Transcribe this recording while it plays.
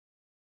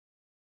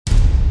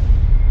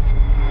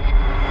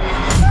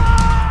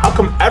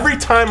come every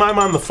time I'm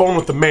on the phone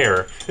with the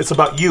mayor, it's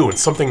about you and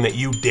something that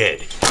you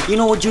did? You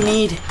know what you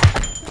need?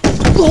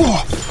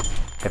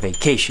 A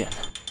vacation.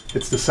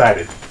 It's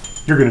decided.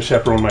 You're gonna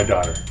chaperone my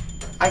daughter.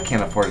 I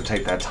can't afford to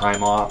take that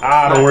time off.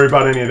 Don't worry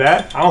about any of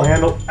that. I'll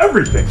handle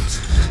everything.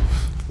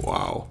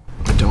 Wow.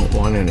 I don't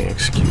want any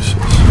excuses.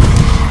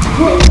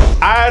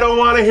 I don't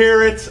want to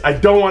hear it. I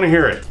don't want to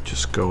hear it.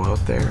 Just go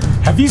out there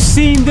Have you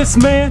seen this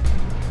man?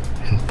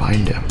 and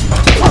find him.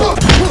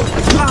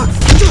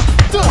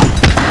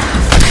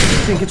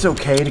 You think it's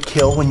okay to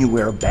kill when you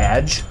wear a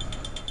badge?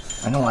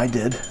 I know I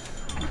did.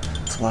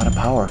 It's a lot of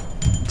power.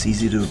 It's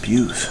easy to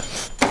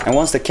abuse. And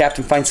once the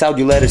captain finds out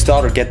you let his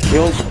daughter get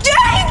killed,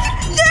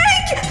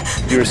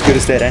 you're as good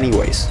as dead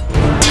anyways.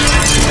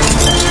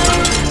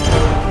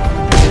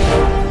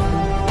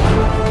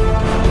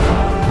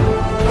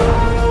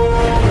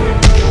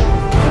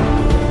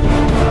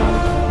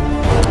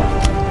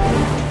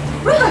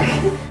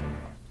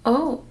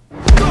 Oh.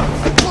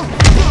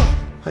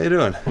 How you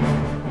doing?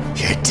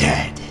 You're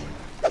dead.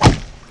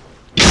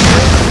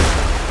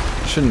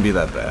 Shouldn't be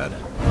that bad.